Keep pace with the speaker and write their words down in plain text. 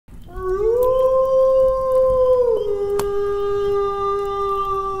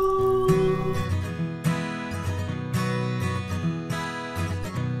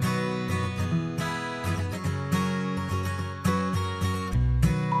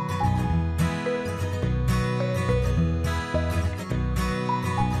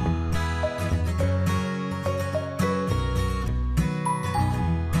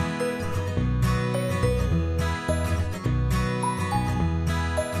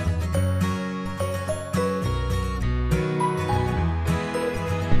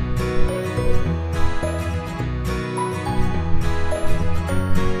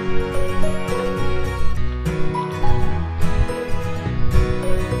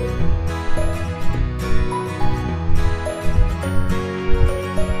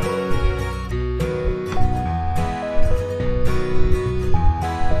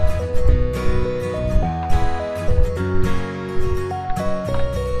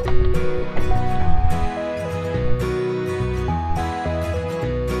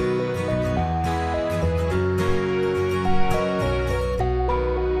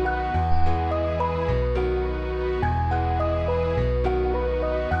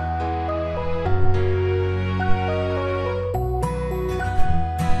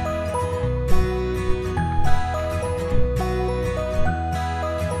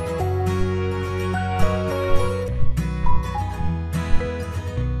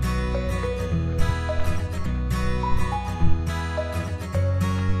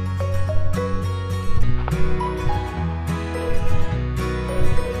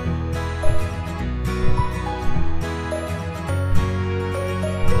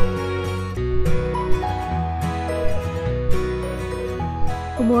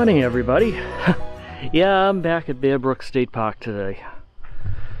Morning, everybody. Yeah, I'm back at Bear Brook State Park today.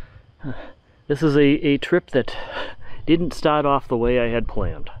 This is a trip that didn't start off the way I had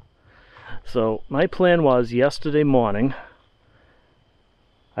planned. So my plan was yesterday morning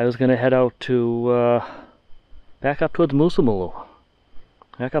I was going to head out to back up towards Moosalamoo,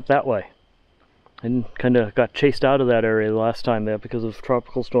 back up that way, and kind of got chased out of that area the last time there because of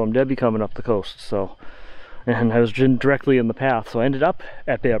Tropical Storm Debby coming up the coast. So, and I was directly in the path, so I ended up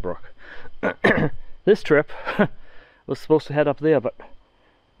at Bear Brook. This trip was supposed to head up there, but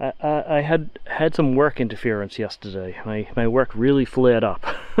I had some work interference yesterday. My work really flared up.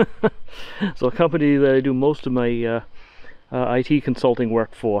 So a company that I do most of my IT consulting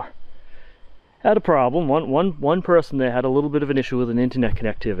work for had a problem. One person there had a little bit of an issue with an internet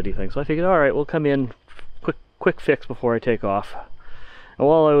connectivity thing. So I figured, all right, we'll come in, quick fix before I take off. And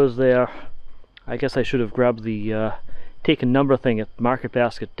while I was there, I guess I should have grabbed the take a number thing at Market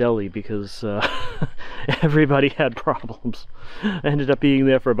Basket Deli because everybody had problems. I ended up being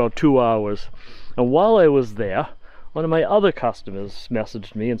there for about 2 hours. And while I was there, one of my other customers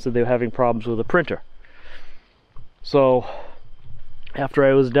messaged me and said they were having problems with a printer. So after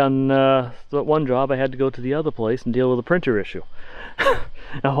I was done that one job, I had to go to the other place and deal with a printer issue.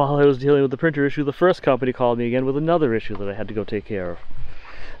 And while I was dealing with the printer issue, the first company called me again with another issue that I had to go take care of.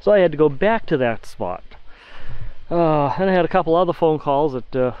 So I had to go back to that spot. And I had a couple other phone calls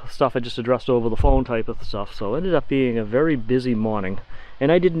at stuff I just addressed over the phone type of stuff. So it ended up being a very busy morning.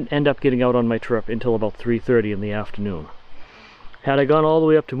 And I didn't end up getting out on my trip until about 3:30 in the afternoon. Had I gone all the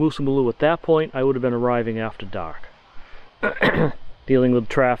way up to Moosalamoo at that point, I would have been arriving after dark. Dealing with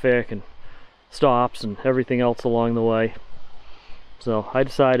traffic and stops and everything else along the way. So I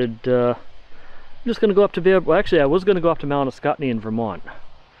decided I'm just going to go up to well, actually I was going to go up to Mount Escutney in Vermont.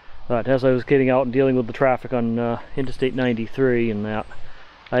 But as I was getting out and dealing with the traffic on Interstate 93 and that,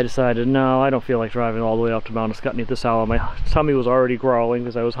 I decided, no, I don't feel like driving all the way out to Mount Escutney at this hour. My tummy was already growling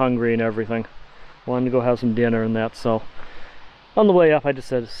because I was hungry and everything. Wanted to go have some dinner and that, so on the way up I just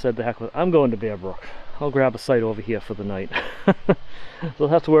said the heck with it, I'm going to Bear Brook. I'll grab a site over here for the night. So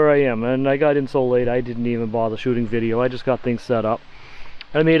that's where I am, and I got in so late I didn't even bother shooting video. I just got things set up.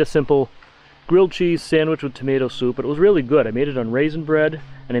 I made a simple grilled cheese sandwich with tomato soup, but it was really good. I made it on raisin bread,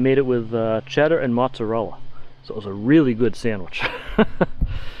 and I made it with cheddar and mozzarella. So it was a really good sandwich.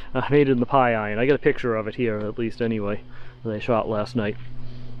 I made it in the pie iron. I got a picture of it here, at least anyway, that I shot last night.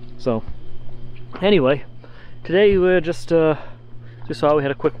 So, anyway, today we're just saw we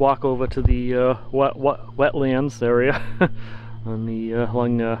had a quick walk over to the wetlands area on the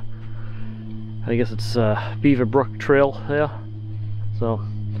along I guess it's Beaver Brook Trail there. So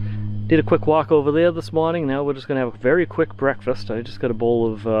did a quick walk over there this morning. Now we're just going to have a very quick breakfast. I just got a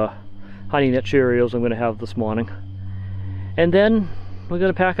bowl of Honey Nut Cheerios I'm going to have this morning. And then we're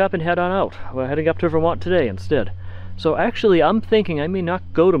going to pack up and head on out. We're heading up to Vermont today instead. So actually I'm thinking I may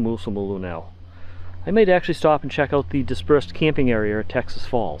not go to Moosalamoo now. I might actually stop and check out the dispersed camping area at Texas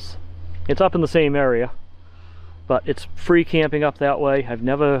Falls. It's up in the same area, but it's free camping up that way. I've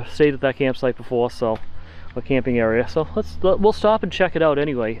never stayed at that campsite before, so a camping area. So we'll stop and check it out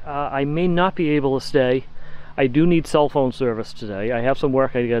anyway. I may not be able to stay. I do need cell phone service today. I have some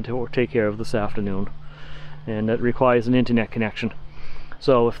work I got to take care of this afternoon, and that requires an internet connection.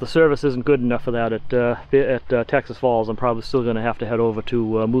 So if the service isn't good enough for that at Texas Falls, I'm probably still going to have to head over to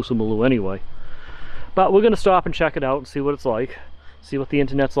Moosalamoo anyway. But we're going to stop and check it out and see what it's like, see what the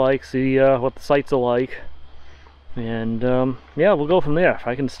internet's like, see what the sites are like, and yeah, we'll go from there. If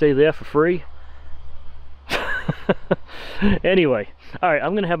I can stay there for free. Anyway, alright,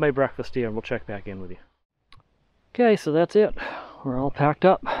 I'm going to have my breakfast here and we'll check back in with you. Okay, so that's it. We're all packed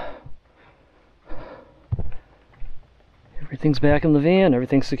up. Everything's back in the van,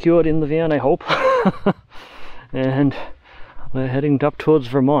 everything's secured in the van, I hope. And we're heading up towards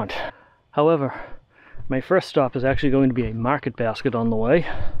Vermont. However, my first stop is actually going to be a Market Basket on the way,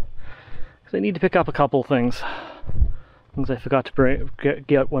 because I need to pick up a couple things I forgot to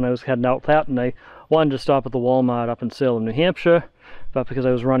get when I was heading out that, and I wanted to stop at the Walmart up in Salem, New Hampshire, but because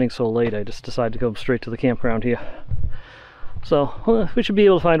I was running so late I just decided to go straight to the campground here. So we should be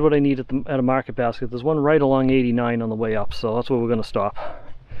able to find what I need at a Market Basket. There's one right along 89 on the way up, so that's where we're going to stop.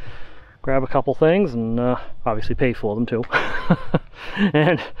 Grab a couple things and obviously pay for them too.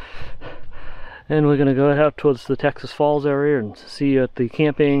 And we're going to go out towards the Texas Falls area and see what the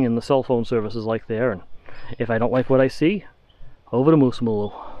camping and the cell phone service is like there. And if I don't like what I see, over to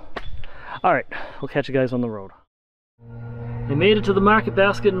Moosalamoo. Alright, we'll catch you guys on the road. I made it to the Market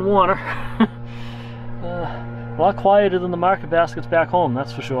Basket in Warner. A lot quieter than the Market Baskets back home,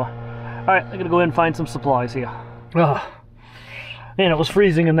 that's for sure. Alright, I'm going to go in and find some supplies here. And it was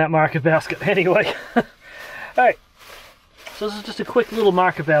freezing in that market basket. Anyway. Alright. So this is just a quick little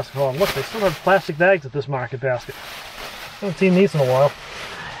market basket haul. Look, they still have plastic bags at this market basket. Haven't seen these in a while.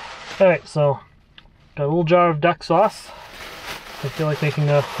 Alright, so got a little jar of duck sauce. I feel like making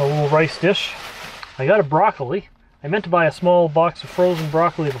a little rice dish. I got a broccoli. I meant to buy a small box of frozen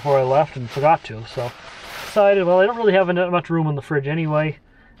broccoli before I left and forgot to, so decided, well, I don't really have that much room in the fridge anyway.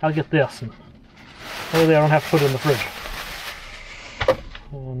 I'll get this. And really, I don't have to put it in the fridge.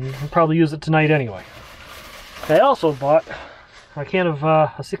 I'll probably use it tonight anyway. I also bought a can of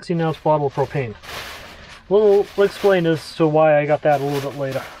a 16-ounce bottle of propane. I'll explain as to why I got that a little bit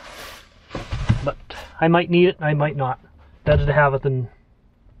later. But I might need it, I might not. Better to have it than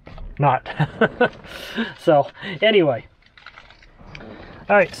not. So, anyway.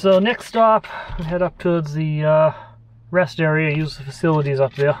 Alright, so next stop, we head up towards the rest area, use the facilities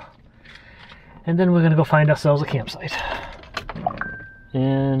up there. And then we're going to go find ourselves a campsite.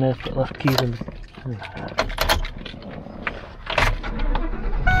 And I've left keys in.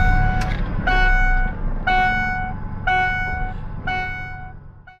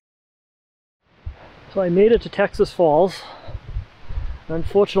 So I made it to Texas Falls.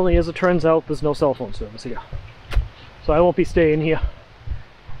 Unfortunately, as it turns out, there's no cell phone service here. So I won't be staying here.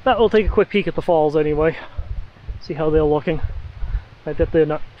 But we'll take a quick peek at the falls anyway. See how they're looking. I bet they're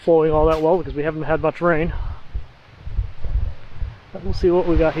not flowing all that well because we haven't had much rain. But we'll see what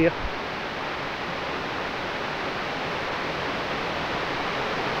we got here.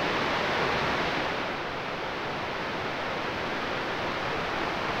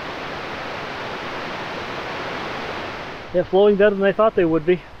 They're flowing better than I thought they would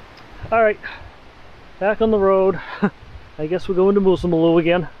be. Alright, back on the road. I guess we're going to Moosalamoo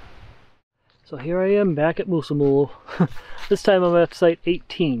again. So here I am back at Moosalamoo. This time I'm at site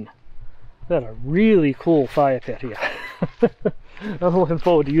 18. Got a really cool fire pit here. I'm looking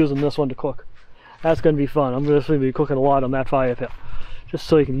forward to using this one to cook. That's going to be fun. I'm just going to be cooking a lot on that fire pit. Just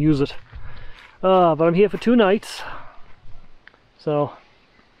so you can use it. But I'm here for 2 nights. So,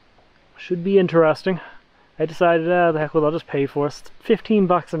 should be interesting. I decided, the heck with it, I'll just pay for it. It's 15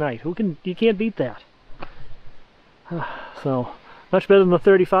 bucks a night. You can't beat that. So, much better than the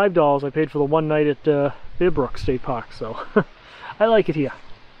 $35 I paid for the one night at Bear Brook State Park. So, I like it here.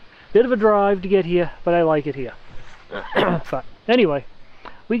 Bit of a drive to get here, but I like it here. But anyway,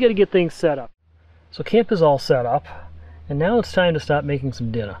 we got to get things set up. So camp is all set up, and now it's time to start making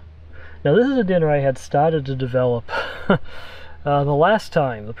some dinner. Now this is a dinner I had started to develop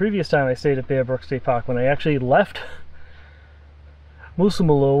the previous time I stayed at Bear Brook State Park, when I actually left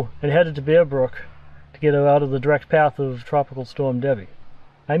Moosalamoo and headed to Bear Brook to get out of the direct path of Tropical Storm Debby.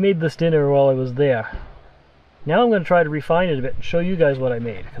 I made this dinner while I was there. Now I'm going to try to refine it a bit and show you guys what I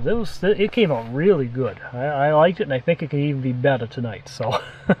made, because it came out really good. I liked it, and I think it can even be better tonight. So,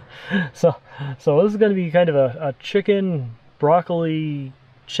 so this is going to be kind of a chicken, broccoli,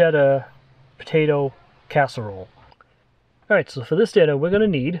 cheddar, potato casserole. Alright, so for this dinner we're going to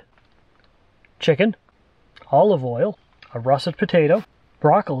need chicken, olive oil, a russet potato,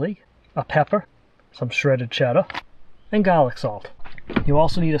 broccoli, a pepper, some shredded cheddar, and garlic salt. You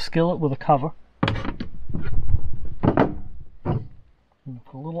also need a skillet with a cover.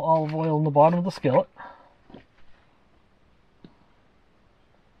 Put a little olive oil in the bottom of the skillet.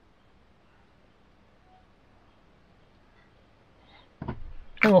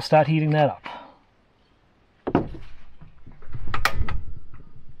 And we'll start heating that up.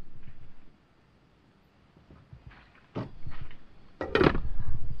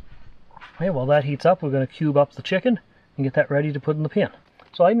 Okay, while that heats up, we're going to cube up the chicken and get that ready to put in the pan.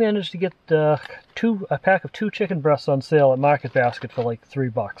 So I managed to get a pack of 2 chicken breasts on sale at Market Basket for like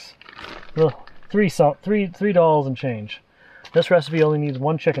 $3. Well, $3 and change. This recipe only needs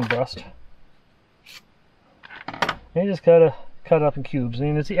 1 chicken breast. And you just gotta cut it up in cubes. I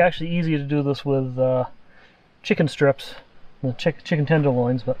mean, it's actually easier to do this with chicken strips, chicken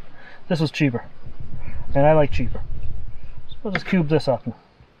tenderloins, but this was cheaper, and I like cheaper. So we'll just cube this up.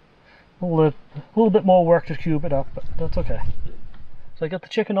 A little bit more work to cube it up, but that's okay. So I got the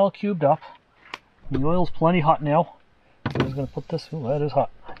chicken all cubed up. The oil's plenty hot now. I'm just going to put this. Ooh, that is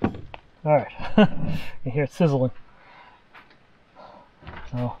hot. Alright. You hear it sizzling.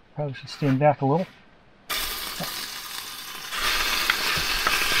 So probably should stand back a little.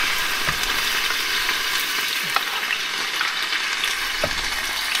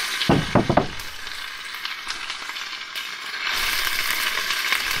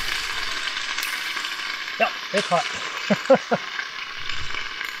 Yep, it's hot.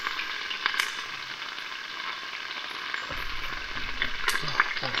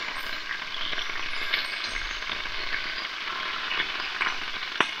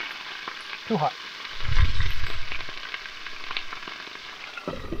 Too hot.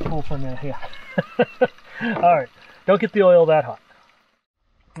 Hold for a minute here. Alright, don't get the oil that hot.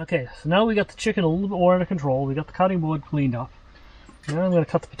 Okay, so now we got the chicken a little bit more under control. We got the cutting board cleaned up. Now I'm going to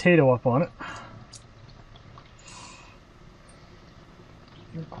cut the potato up on it.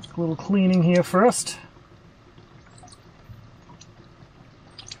 A little cleaning here first.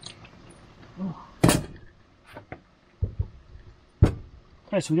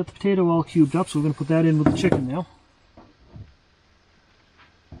 Alright, so we got the potato all cubed up, so we're going to put that in with the chicken now.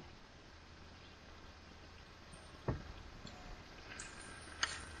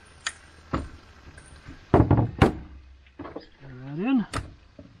 Put that in.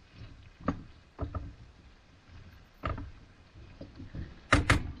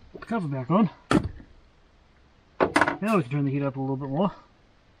 Put the cover back on. Now we can turn the heat up a little bit more.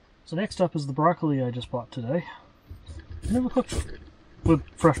 So next up is the broccoli I just bought today. I never cooked with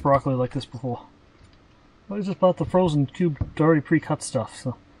fresh broccoli like this before. I just bought the frozen cubed, already pre-cut stuff,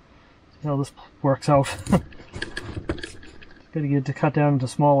 so see how this works out. Gotta get it to cut down into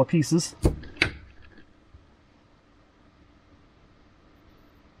smaller pieces.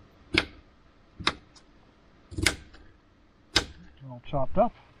 All chopped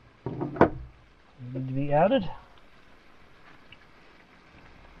up. Need to be added.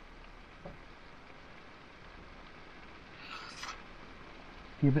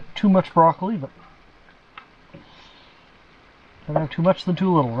 Be a bit too much broccoli, but don't have too much than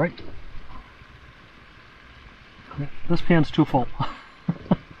too little, right? This pan's too full.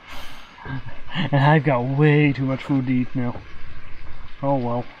 And I've got way too much food to eat now. Oh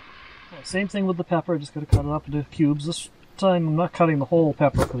well. Same thing with the pepper, just gotta cut it up into cubes. This time I'm not cutting the whole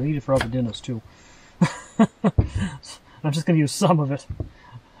pepper because I need it for other dinners too. I'm just gonna use some of it,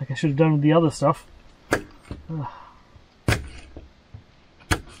 like I should have done with the other stuff.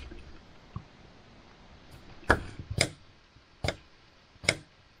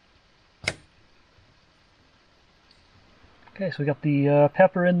 Okay, so we got the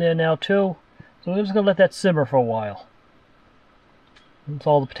pepper in there now too, so we're just going to let that simmer for a while. Once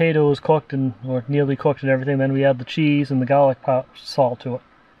all the potato is cooked or nearly cooked and everything, then we add the cheese and the garlic salt to it.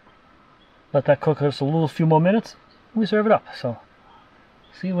 Let that cook us a few more minutes, and we serve it up. So,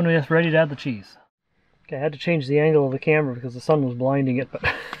 see when we're ready to add the cheese. Okay, I had to change the angle of the camera because the sun was blinding it, but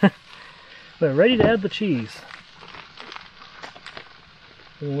we're ready to add the cheese.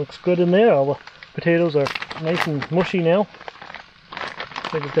 It looks good in there. All the potatoes are nice and mushy now.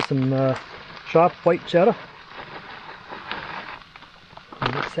 I think we've got some sharp white cheddar.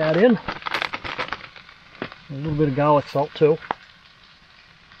 Mix that in. A little bit of garlic salt too.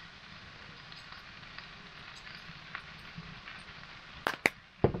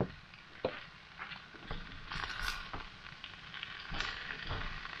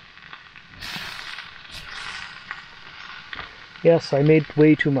 Yes, I made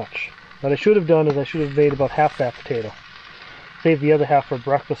way too much. What I should have done is I should have made about half that potato. Save the other half for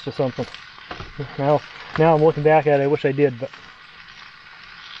breakfast or something. Now I'm looking back at it, I wish I did, but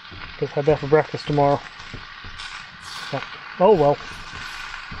just have that for breakfast tomorrow. But, oh well.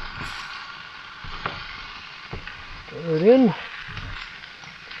 Throw it in.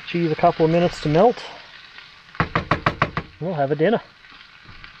 Cheese a couple of minutes to melt. We'll have a dinner.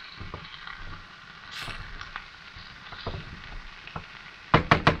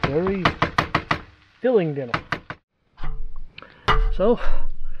 Very filling dinner. So,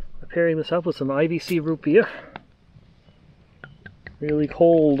 I'm pairing this up with some IBC root beer. Really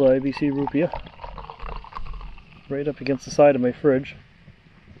cold IBC root beer. Right up against the side of my fridge.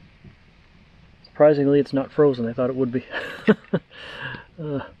 Surprisingly, it's not frozen. I thought it would be.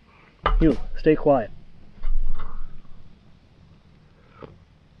 You, stay quiet.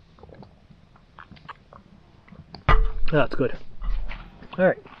 That's good.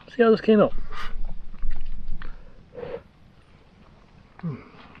 Alright, see how this came out.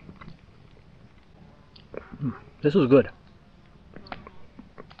 This was good.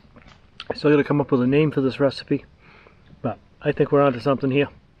 I still gotta come up with a name for this recipe, but I think we're onto something here.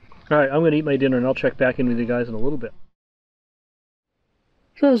 Alright, I'm gonna eat my dinner and I'll check back in with you guys in a little bit.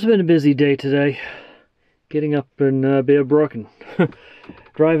 So it's been a busy day today. Getting up in Bear Brook and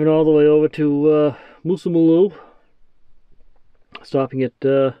driving all the way over to Moosalamoo, stopping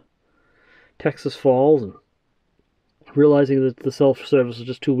at Texas Falls, and realizing that the self-service was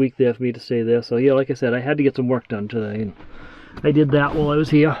just too weak there for me to stay there. So yeah, like I said, I had to get some work done today, and I did that while I was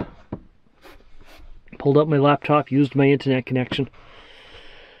here. Pulled up my laptop, used my internet connection.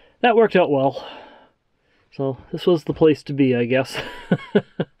 That worked out well. So this was the place to be, I guess.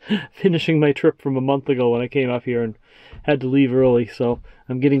 finishing my trip from a month ago when I came up here and had to leave early. So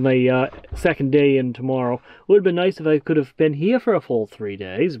I'm getting my second day in tomorrow. Would have been nice if I could have been here for a full 3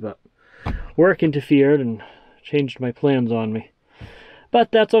 days, but work interfered and changed my plans on me.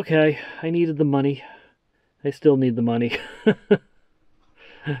 But that's okay. I needed the money. I still need the money.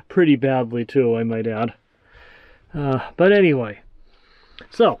 Pretty badly too, I might add. But anyway,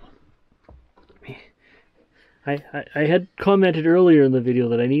 so I had commented earlier in the video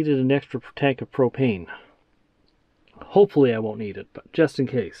that I needed an extra tank of propane. Hopefully I won't need it, but just in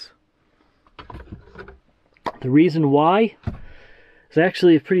case. The reason why is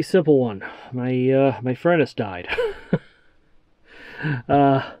actually a pretty simple one. My furnace died.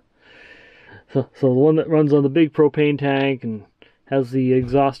 So the one that runs on the big propane tank and has the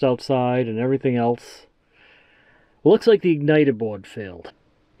exhaust outside and everything else. Looks like the igniter board failed.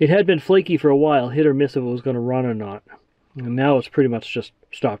 It had been flaky for a while, hit or miss if it was going to run or not. And now it's pretty much just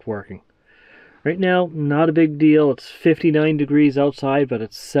stopped working. Right now, not a big deal. It's 59 degrees outside, but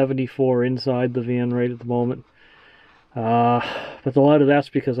it's 74 inside the van right at the moment. But a lot of that's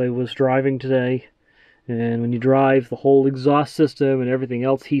because I was driving today. And when you drive, the whole exhaust system and everything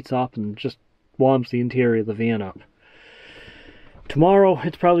else heats up and just warms the interior of the van up. Tomorrow,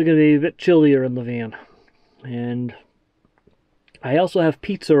 it's probably going to be a bit chillier in the van. And I also have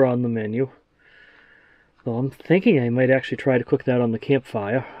pizza on the menu. So I'm thinking I might actually try to cook that on the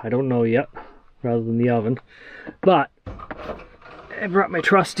campfire. I don't know yet, rather than the oven. But I brought my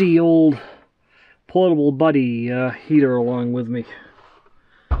trusty old portable buddy heater along with me.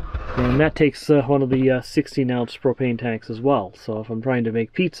 And that takes one of the 16-ounce propane tanks as well. So if I'm trying to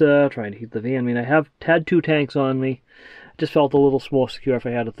make pizza, trying to heat the van, I mean, I have had 2 tanks on me. I just felt a little more secure if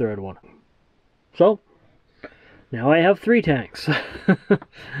I had a third one. So now I have 3 tanks.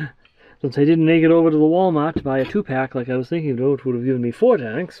 Since I didn't make it over to the Walmart to buy a 2-pack like I was thinking of doing, it would have given me 4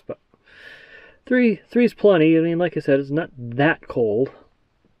 tanks. But three's plenty. I mean, like I said, it's not that cold.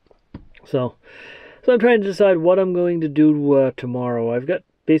 So I'm trying to decide what I'm going to do tomorrow. I've got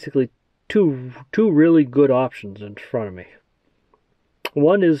basically two really good options in front of me.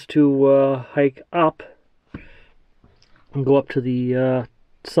 One is to hike up and go up to the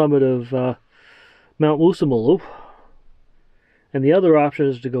summit of Mount Moosalamoo, and the other option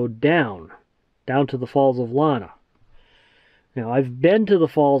is to go down to the Falls of Lana. Now, I've been to the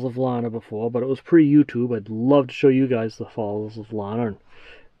Falls of Lana before, but it was pre-YouTube. I'd love to show you guys the Falls of Lana and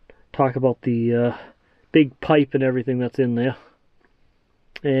talk about the big pipe and everything that's in there.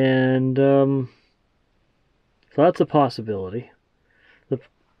 And so that's a possibility.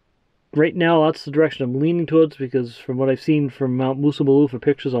 Right now, that's the direction I'm leaning towards, because from what I've seen from Mount Moosalamoo for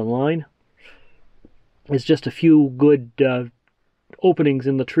pictures online, it's just a few good openings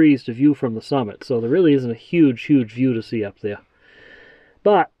in the trees to view from the summit. So there really isn't a huge view to see up there.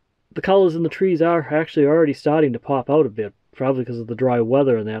 But the colors in the trees are actually already starting to pop out a bit, probably because of the dry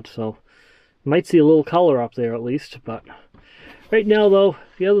weather and that. So you might see a little color up there at least. But right now, though,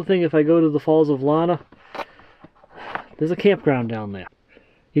 the other thing, if I go to the Falls of Lana, there's a campground down there.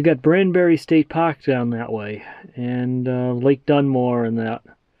 You got Bear Brook State Park down that way, and Lake Dunmore and that.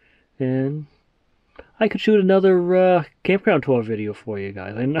 And I could shoot another campground tour video for you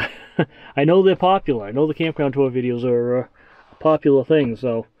guys. I know they're popular. I know the campground tour videos are a popular thing,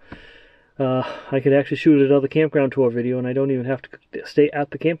 so I could actually shoot another campground tour video, and I don't even have to stay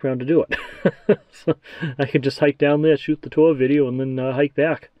at the campground to do it. So I could just hike down there, shoot the tour video, and then hike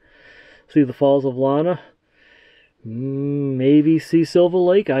back. See the Falls of Lana. Maybe see Silver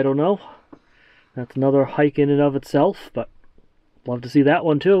Lake, I don't know. That's another hike in and of itself, but love to see that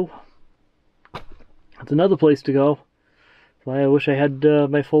one too. That's another place to go. Why I wish I had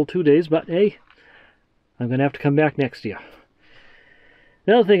my full 2 days, but hey, I'm going to have to come back next year.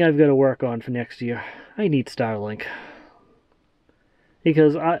 Another thing I've got to work on for next year, I need Starlink.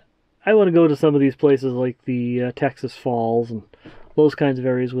 Because I want to go to some of these places like the Texas Falls and those kinds of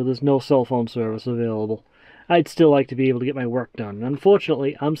areas where there's no cell phone service available. I'd still like to be able to get my work done.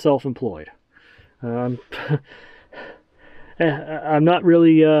 Unfortunately, I'm self-employed. I'm not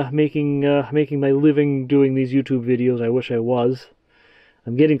really making my living doing these YouTube videos. I wish I was.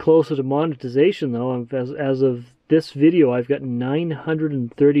 I'm getting closer to monetization, though. As of this video, I've got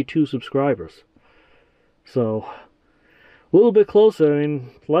 932 subscribers. So, a little bit closer. I mean,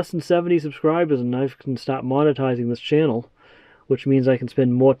 less than 70 subscribers, and I can start monetizing this channel, which means I can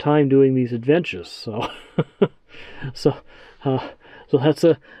spend more time doing these adventures. So, so that's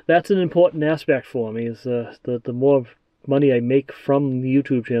an important aspect for me. Is the more money I make from the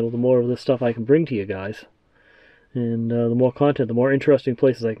YouTube channel, the more of this stuff I can bring to you guys, and the more content, the more interesting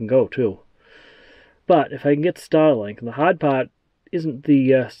places I can go too. But if I can get Starlink, and the hard part isn't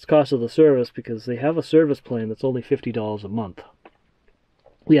the cost of the service, because they have a service plan that's only $50 a month.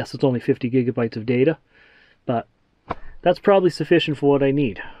 Yes, it's only 50 gigabytes of data, but that's probably sufficient for what I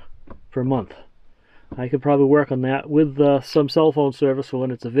need per month. I could probably work on that with some cell phone service for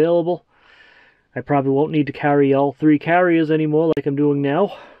when it's available. I probably won't need to carry all 3 carriers anymore like I'm doing now.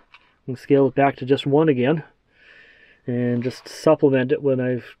 I can scale it back to just 1 again, and just supplement it when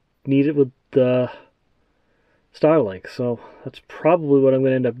I need it with Starlink. So that's probably what I'm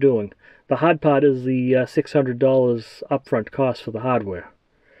going to end up doing. The hard part is the $600 upfront cost for the hardware.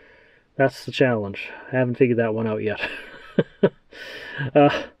 That's the challenge. I haven't figured that one out yet.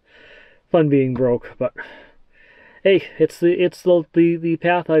 Fun being broke, but hey, it's the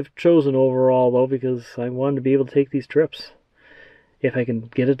path I've chosen overall, though, because I wanted to be able to take these trips. If I can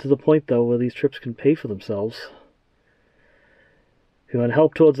get it to the point, though, where these trips can pay for themselves. If you want to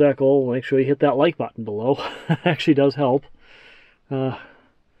help towards that goal, make sure you hit that like button below. It actually does help. I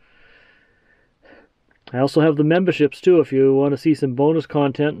also have the memberships too, if you want to see some bonus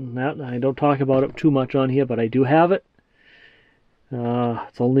content and that. I don't talk about it too much on here, but I do have it.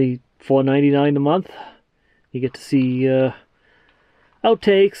 It's only $4.99 a month. You get to see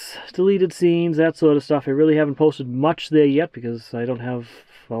outtakes, deleted scenes, that sort of stuff. I really haven't posted much there yet because I don't have,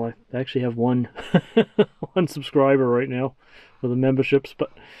 well, I actually have one subscriber right now for the memberships,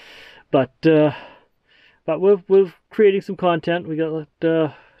 but we're creating some content. We got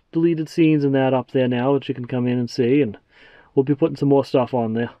deleted scenes and that up there now that you can come in and see, and we'll be putting some more stuff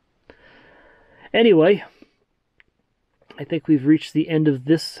on there. Anyway, I think we've reached the end of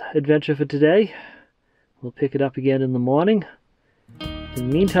this adventure for today. We'll pick it up again in the morning. In the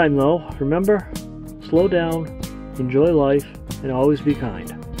meantime, though, remember, slow down, enjoy life, and always be kind.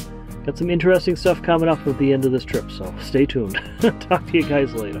 Got some interesting stuff coming up at the end of this trip, so stay tuned. Talk to you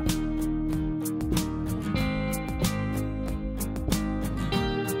guys later.